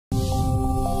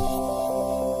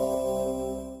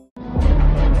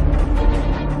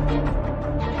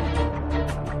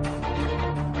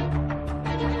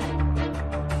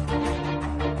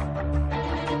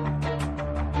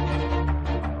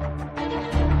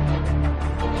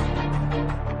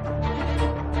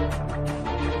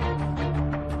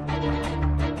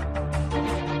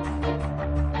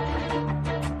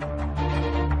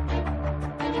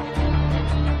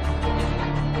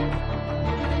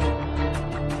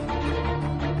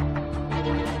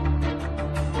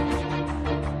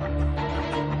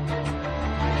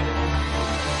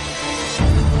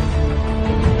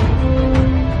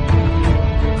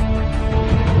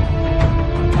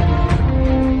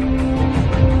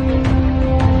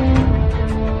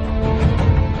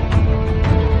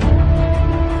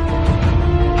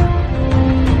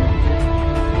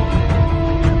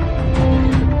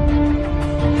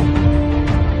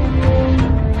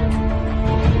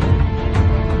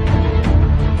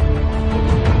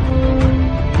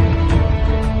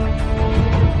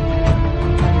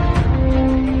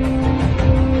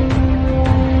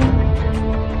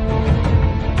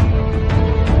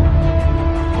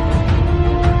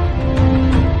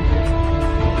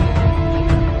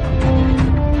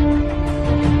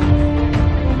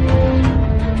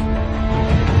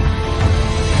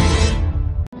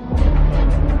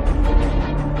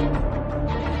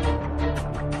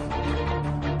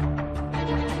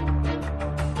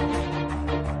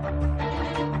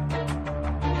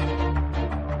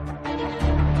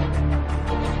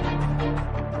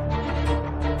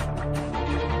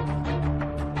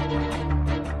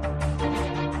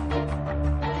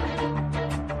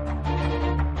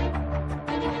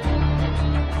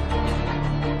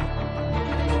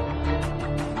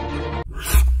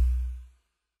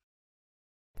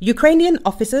Ukrainian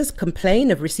officers complain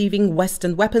of receiving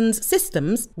Western weapons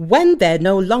systems when they're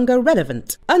no longer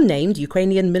relevant. Unnamed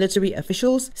Ukrainian military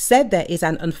officials said there is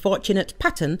an unfortunate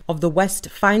pattern of the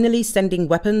West finally sending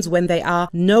weapons when they are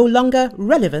no longer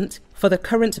relevant for the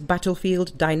current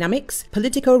battlefield dynamics,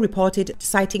 Politico reported,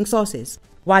 citing sources.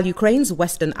 While Ukraine's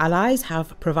Western allies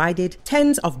have provided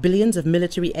tens of billions of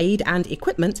military aid and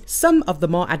equipment, some of the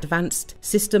more advanced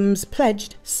systems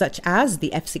pledged, such as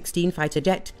the F-16 fighter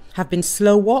jet, have been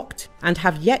slow-walked and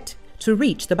have yet to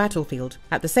reach the battlefield.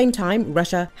 At the same time,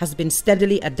 Russia has been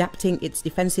steadily adapting its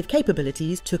defensive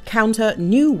capabilities to counter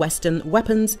new Western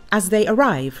weapons as they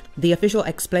arrive. The official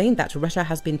explained that Russia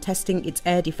has been testing its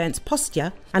air defense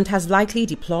posture and has likely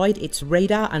deployed its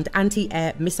radar and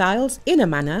anti-air missiles in a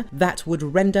manner that would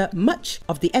render much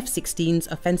of the F-16's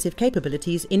offensive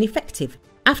capabilities ineffective.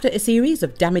 After a series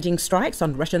of damaging strikes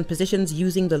on Russian positions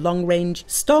using the long-range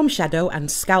Storm Shadow and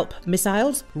Scalp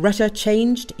missiles, Russia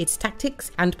changed its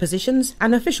tactics and positions,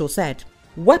 an official said.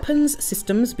 Weapons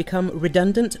systems become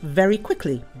redundant very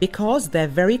quickly because they're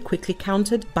very quickly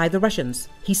countered by the Russians,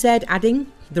 he said, adding,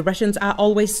 "The Russians are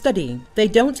always studying. They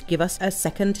don't give us a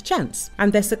second chance,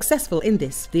 and they're successful in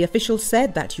this." The official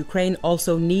said that Ukraine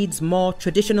also needs more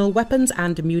traditional weapons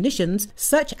and munitions,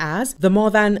 such as the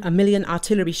more than 1 million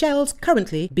artillery shells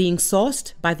currently being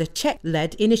sourced by the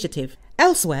Czech-led initiative.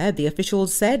 Elsewhere, the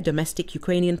officials said domestic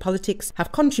Ukrainian politics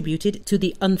have contributed to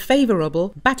the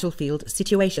unfavorable battlefield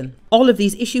situation. All of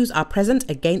these issues are present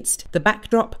against the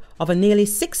backdrop of a nearly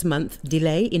 6-month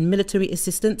delay in military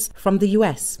assistance from the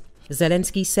US.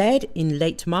 Zelenski said in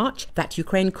late March that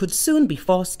Ukraine could soon be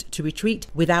forced to retreat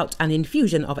without an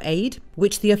infusion of aid,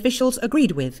 which the officials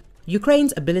agreed with.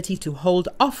 Ukraine's ability to hold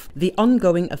off the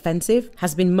ongoing offensive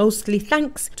has been mostly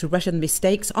thanks to Russian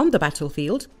mistakes on the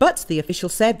battlefield, but the official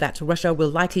said that Russia will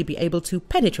likely be able to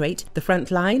penetrate the front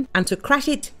line and to crash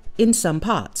it in some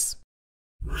parts.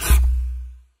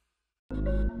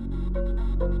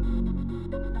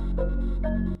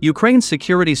 Ukraine's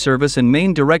security service and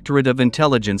main directorate of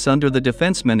intelligence under the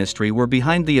defense ministry were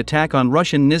behind the attack on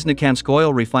Russian Nizhnekamsk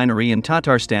oil refinery in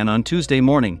Tatarstan on Tuesday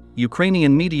morning,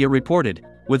 Ukrainian media reported,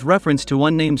 with reference to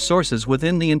unnamed sources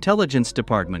within the intelligence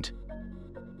department.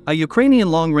 A Ukrainian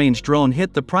long-range drone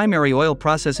hit the primary oil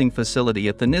processing facility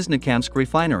at the Nizhnekamsk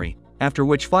refinery, after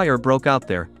which fire broke out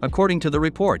there, according to the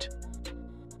report.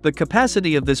 The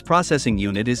capacity of this processing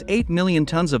unit is 8 million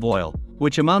tons of oil,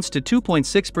 which amounts to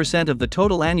 2.6% of the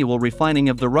total annual refining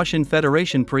of the Russian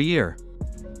Federation per year.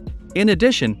 In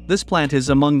addition, this plant is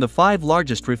among the 5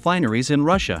 largest refineries in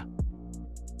Russia.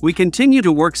 We continue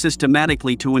to work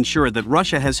systematically to ensure that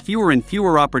Russia has fewer and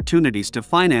fewer opportunities to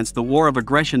finance the war of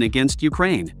aggression against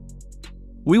Ukraine.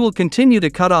 We will continue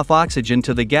to cut off oxygen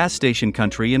to the gas station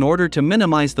country in order to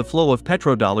minimize the flow of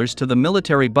petrodollars to the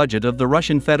military budget of the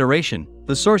Russian Federation,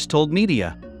 the source told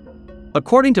media.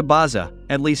 According to Baza,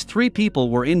 at least 3 people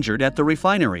were injured at the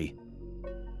refinery.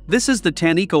 This is the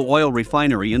Taniko oil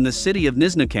refinery in the city of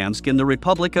Nizhnekamsk in the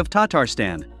Republic of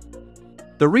Tatarstan.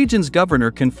 The region's governor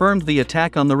confirmed the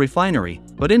attack on the refinery,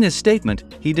 but in his statement,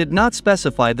 he did not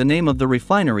specify the name of the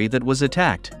refinery that was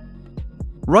attacked.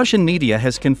 Russian media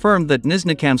has confirmed that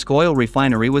Nizhnekamsk oil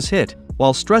refinery was hit,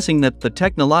 while stressing that the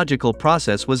technological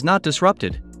process was not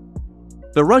disrupted.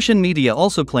 The Russian media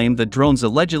also claimed that drones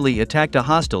allegedly attacked a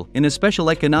hostel in a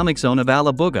special economic zone of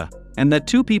Alabuga, and that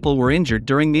 2 people were injured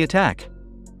during the attack.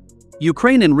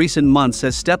 Ukraine in recent months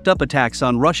has stepped up attacks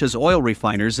on Russia's oil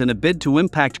refiners in a bid to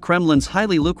impact Kremlin's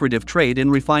highly lucrative trade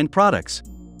in refined products.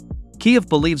 Kiev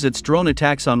believes its drone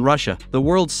attacks on Russia, the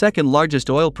world's second-largest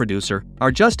oil producer,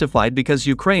 are justified because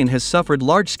Ukraine has suffered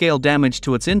large-scale damage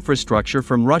to its infrastructure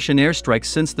from Russian airstrikes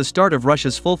since the start of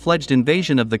Russia's full-fledged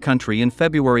invasion of the country in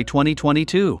February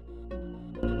 2022.